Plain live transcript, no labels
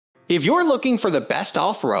If you're looking for the best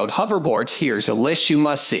off-road hoverboards, here's a list you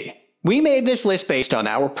must see. We made this list based on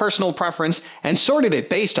our personal preference and sorted it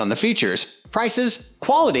based on the features, prices,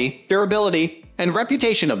 quality, durability, and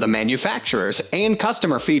reputation of the manufacturers and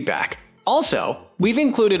customer feedback. Also, we've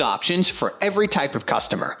included options for every type of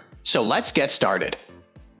customer. So let's get started.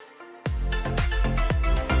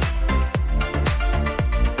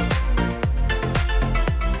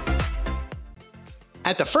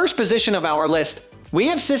 At the first position of our list, we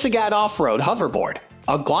have Sisigad Off Road Hoverboard,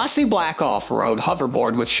 a glossy black off-road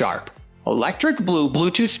hoverboard with sharp, electric blue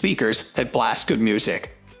Bluetooth speakers that blast good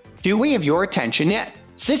music. Do we have your attention yet?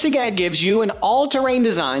 Sisigad gives you an all-terrain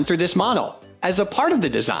design through this model. As a part of the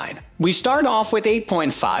design, we start off with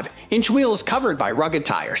 8.5-inch wheels covered by rugged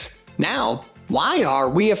tires. Now, why are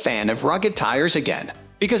we a fan of rugged tires again?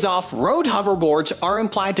 Because off-road hoverboards are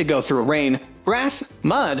implied to go through rain, grass,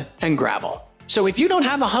 mud, and gravel. So if you don't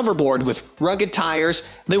have a hoverboard with rugged tires,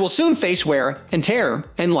 they will soon face wear and tear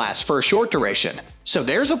and last for a short duration. So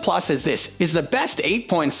there's a plus, as this is the best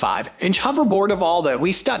 8.5-inch hoverboard of all that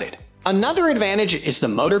we studied. Another advantage is the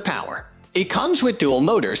motor power. It comes with dual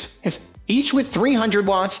motors, each with 300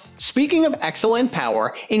 watts. Speaking of excellent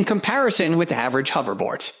power in comparison with average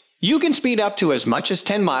hoverboards, you can speed up to as much as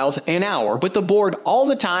 10 miles an hour with the board all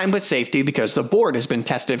the time with safety, because the board has been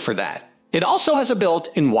tested for that. It also has a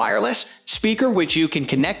built-in wireless speaker which you can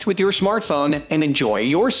connect with your smartphone and enjoy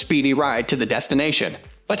your speedy ride to the destination.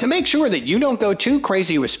 But to make sure that you don't go too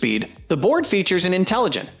crazy with speed, the board features an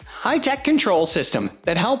intelligent, high-tech control system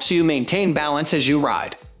that helps you maintain balance as you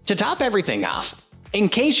ride. To top everything off, in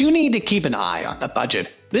case you need to keep an eye on the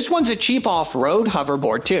budget, this one's a cheap off-road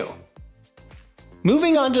hoverboard too.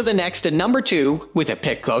 Moving on to the next at number 2 with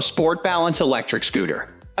Epikgo Sport Balance Electric Scooter.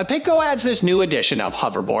 Epikgo adds this new edition of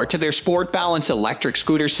hoverboard to their Sport Balance electric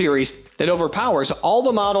scooter series that overpowers all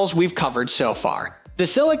the models we've covered so far. The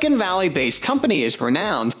Silicon Valley-based company is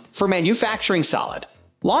renowned for manufacturing solid,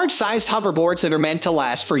 large-sized hoverboards that are meant to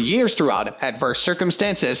last for years throughout adverse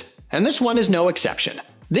circumstances, and this one is no exception.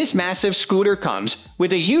 This massive scooter comes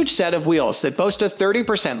with a huge set of wheels that boast a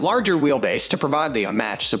 30% larger wheelbase to provide the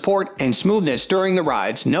unmatched support and smoothness during the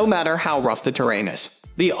rides, no matter how rough the terrain is.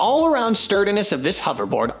 The all-around sturdiness of this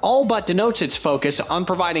hoverboard all but denotes its focus on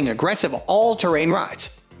providing aggressive all-terrain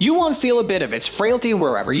rides. You won't feel a bit of its frailty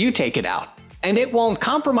wherever you take it out, and it won't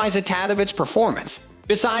compromise a tad of its performance.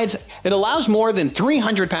 Besides, it allows more than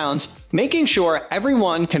 300 pounds, making sure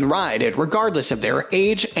everyone can ride it regardless of their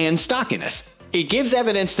age and stockiness. It gives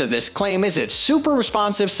evidence to this claim as its super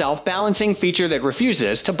responsive self-balancing feature that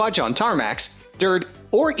refuses to budge on tarmacs, dirt,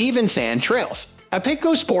 or even sand trails.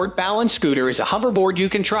 Epikgo Sport Balance Scooter is a hoverboard you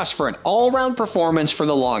can trust for an all-round performance for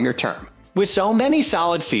the longer term. With so many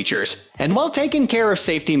solid features and well taken care of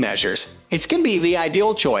safety measures, it can be the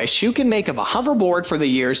ideal choice you can make of a hoverboard for the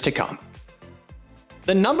years to come.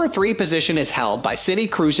 The number 3 position is held by City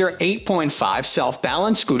Cruiser 8.5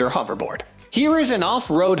 Self-Balance Scooter Hoverboard. Here is an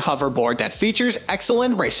off-road hoverboard that features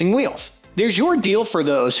excellent racing wheels. There's your deal for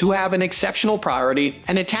those who have an exceptional priority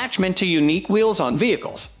and attachment to unique wheels on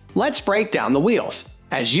vehicles. Let's break down the wheels.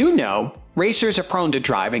 As you know, racers are prone to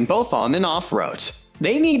driving both on and off roads.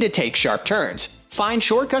 They need to take sharp turns, find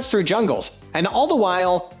shortcuts through jungles, and all the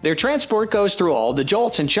while, their transport goes through all the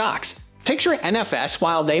jolts and shocks. Picture NFS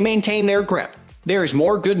while they maintain their grip. There is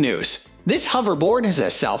more good news. This hoverboard has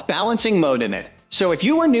a self-balancing mode in it. So if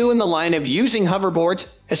you are new in the line of using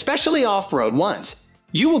hoverboards, especially off-road ones,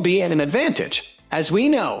 you will be at an advantage. As we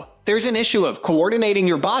know, there's an issue of coordinating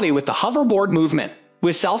your body with the hoverboard movement.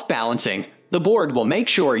 With self-balancing, the board will make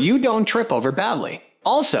sure you don't trip over badly.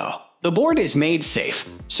 Also, the board is made safe,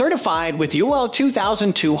 certified with UL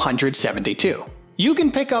 2272. You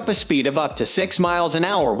can pick up a speed of up to 6 miles an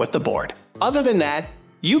hour with the board. Other than that,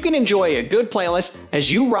 you can enjoy a good playlist as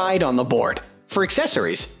you ride on the board. For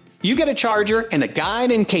accessories, you get a charger and a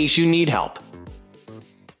guide in case you need help.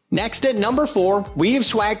 Next at number 4, we have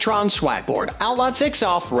Swagtron Swagboard Outlaw 6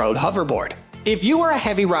 Off-Road Hoverboard. If you are a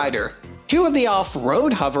heavy rider, 2 of the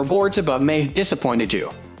off-road hoverboards above may have disappointed you.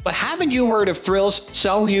 But haven't you heard of thrills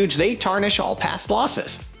so huge they tarnish all past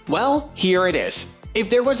losses? Well, here it is. If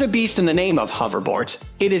there was a beast in the name of hoverboards,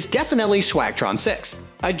 it is definitely Swagtron 6.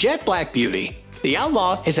 A jet black beauty, the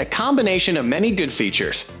Outlaw is a combination of many good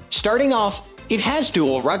features. Starting off, it has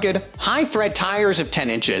dual rugged, high-thread tires of 10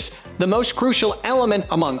 inches, the most crucial element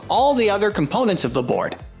among all the other components of the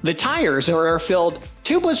board. The tires are air-filled,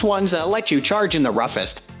 tubeless ones that let you charge in the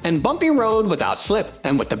roughest and bumpy road without slip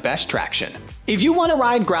and with the best traction. If you want to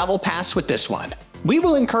ride gravel paths with this one, we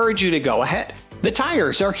will encourage you to go ahead. The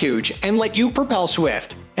tires are huge and let you propel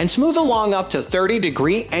swift and smooth along up to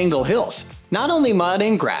 30-degree angle hills. Not only mud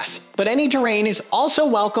and grass, but any terrain is also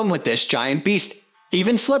welcome with this giant beast.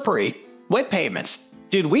 Even slippery, wet pavements.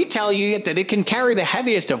 Did we tell you yet that it can carry the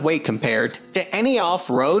heaviest of weight compared to any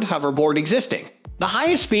off-road hoverboard existing? The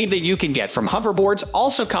highest speed that you can get from hoverboards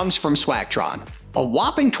also comes from Swagtron, a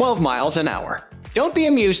whopping 12 miles an hour. Don't be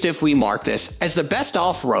amused if we mark this as the best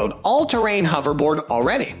off-road all-terrain hoverboard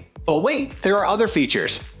already. But wait, there are other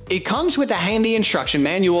features. It comes with a handy instruction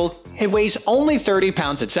manual, it weighs only 30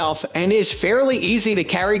 pounds itself, and is fairly easy to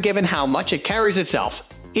carry given how much it carries itself.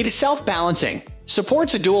 It is self-balancing,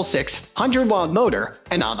 supports a dual 600-watt motor,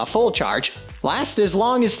 and on a full charge, lasts as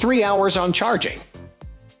long as 3 hours on charging.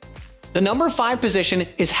 The number 5 position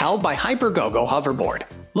is held by Epikgo Hoverboard.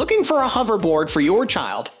 Looking for a hoverboard for your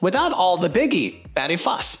child without all the biggie, fatty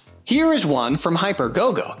fuss? Here is one from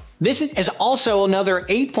Epikgo. This is also another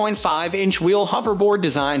 8.5-inch wheel hoverboard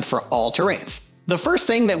designed for all terrains. The first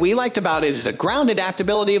thing that we liked about it is the ground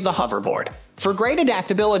adaptability of the hoverboard. For great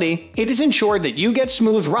adaptability, it is ensured that you get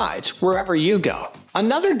smooth rides wherever you go.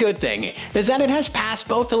 Another good thing is that it has passed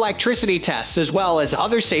both electricity tests as well as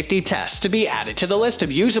other safety tests to be added to the list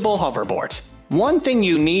of usable hoverboards. One thing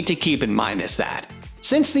you need to keep in mind is that,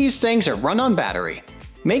 since these things are run on battery,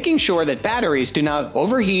 making sure that batteries do not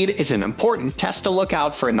overheat is an important test to look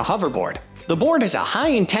out for in the hoverboard. The board has a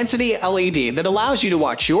high-intensity LED that allows you to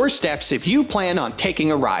watch your steps if you plan on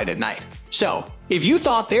taking a ride at night. So, if you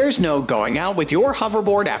thought there's no going out with your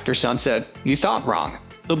hoverboard after sunset, you thought wrong.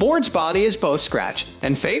 The board's body is both scratch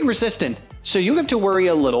and fade resistant, so you have to worry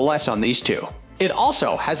a little less on these two. It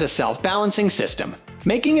also has a self-balancing system,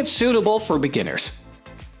 making it suitable for beginners.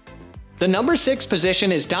 The number 6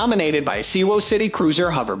 position is dominated by Asiwo City Cruiser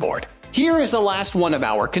Hoverboard. Here is the last one of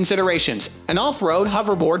our considerations, an off-road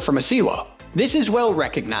hoverboard from Asiwo. This is well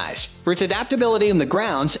recognized for its adaptability in the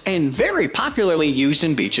grounds and very popularly used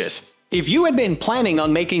in beaches. If you had been planning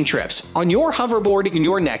on making trips on your hoverboard in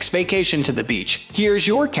your next vacation to the beach, here's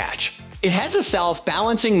your catch. It has a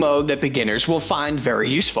self-balancing mode that beginners will find very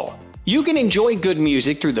useful. You can enjoy good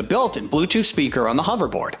music through the built-in Bluetooth speaker on the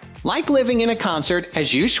hoverboard, like living in a concert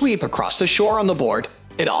as you sweep across the shore on the board.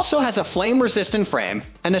 It also has a flame-resistant frame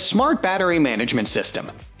and a smart battery management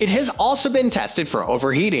system. It has also been tested for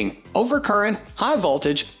overheating, overcurrent, high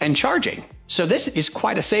voltage, and charging. So this is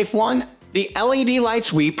quite a safe one. The LED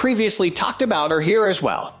lights we previously talked about are here as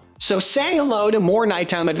well. So say hello to more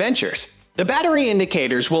nighttime adventures. The battery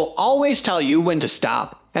indicators will always tell you when to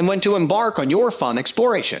stop and when to embark on your fun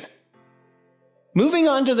exploration. Moving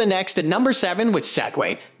on to the next at number 7 with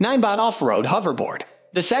Segway Ninebot Off Road Hoverboard.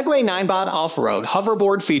 The Segway Ninebot Off Road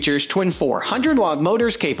Hoverboard features twin 400-watt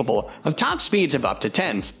motors capable of top speeds of up to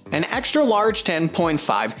 10 and extra large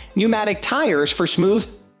 10.5 pneumatic tires for smooth,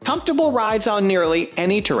 comfortable rides on nearly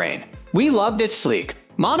any terrain. We loved its sleek,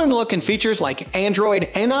 modern look and features like Android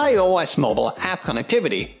and iOS mobile app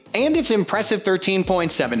connectivity, and its impressive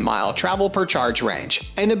 13.7-mile travel per charge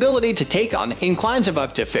range, and ability to take on inclines of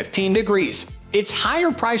up to 15 degrees. Its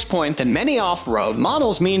higher price point than many off-road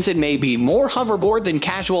models means it may be more hoverboard than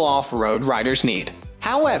casual off-road riders need.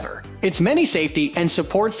 However, its many safety and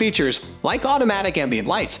support features like automatic ambient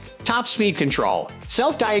lights, top speed control,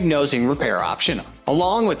 self-diagnosing repair option,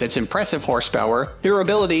 along with its impressive horsepower,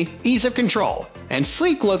 durability, ease of control, and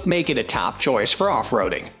sleek look make it a top choice for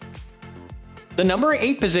off-roading. The number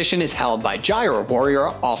 8 position is held by Gyroor Warrior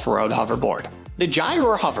Off-Road Hoverboard. The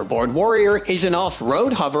Gyroor Hoverboard Warrior is an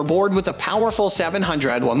off-road hoverboard with a powerful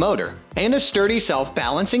 700-watt motor and a sturdy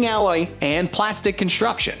self-balancing alloy and plastic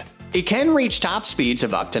construction. It can reach top speeds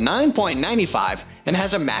of up to 9.95 and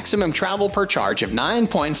has a maximum travel per charge of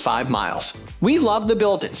 9.5 miles. We love the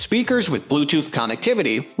built-in speakers with Bluetooth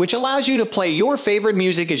connectivity, which allows you to play your favorite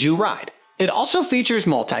music as you ride. It also features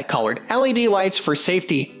multicolored LED lights for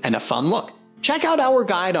safety and a fun look. Check out our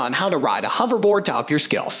guide on how to ride a hoverboard to up your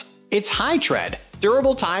skills. Its high-tread,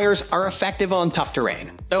 durable tires are effective on tough terrain,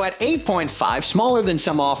 though at 8.5 smaller than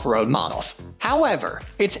some off-road models. However,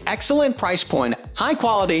 its excellent price point, high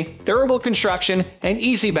quality, durable construction, and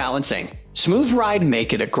easy balancing, smooth ride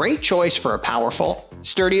make it a great choice for a powerful,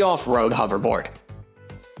 sturdy off-road hoverboard.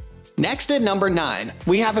 Next at number 9,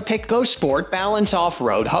 we have Epikgo Sport Balance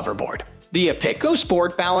Off-Road Hoverboard. The Epikgo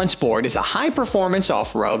Sport Balance Board is a high-performance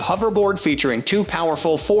off-road hoverboard featuring two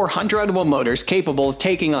powerful 400-watt motors capable of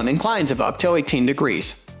taking on inclines of up to 18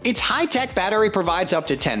 degrees. Its high-tech battery provides up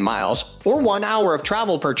to 10 miles, or 1 hour of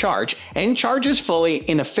travel per charge, and charges fully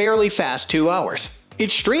in a fairly fast 2 hours.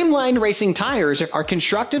 Its streamlined racing tires are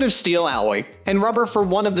constructed of steel alloy and rubber for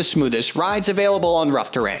one of the smoothest rides available on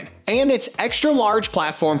rough terrain. And its extra-large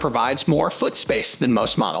platform provides more foot space than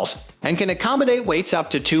most models, and can accommodate weights up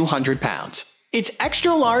to 200 pounds. Its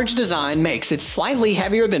extra-large design makes it slightly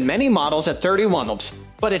heavier than many models at 31 ohms,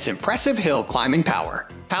 but its impressive hill climbing power,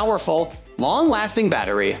 powerful, long-lasting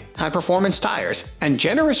battery, high-performance tires, and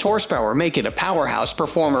generous horsepower make it a powerhouse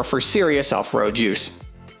performer for serious off-road use.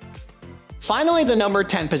 Finally, the number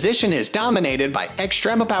 10 position is dominated by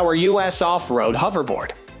XtremepowerUS Off Road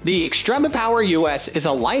Hoverboard. The XtremepowerUS is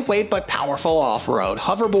a lightweight but powerful off-road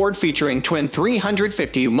hoverboard featuring twin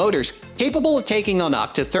 350U motors capable of taking on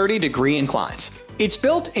up to 30-degree inclines. Its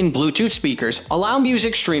built-in Bluetooth speakers allow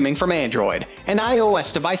music streaming from Android and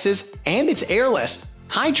iOS devices, and its airless,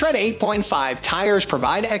 high-tread 8.5 tires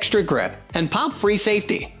provide extra grip and pop-free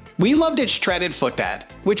safety. We loved its treaded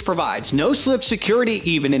footpad, which provides no-slip security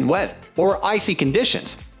even in wet or icy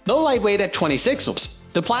conditions. Though lightweight at 26 ohms,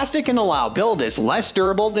 the plastic and alloy build is less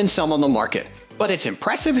durable than some on the market, but its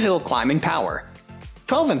impressive hill climbing power,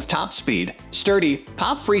 12-inch top speed, sturdy,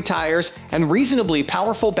 pop-free tires, and reasonably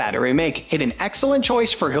powerful battery make it an excellent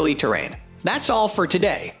choice for hilly terrain. That's all for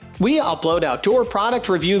today. We upload outdoor product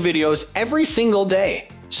review videos every single day,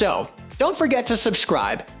 so don't forget to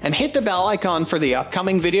subscribe and hit the bell icon for the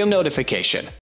upcoming video notification.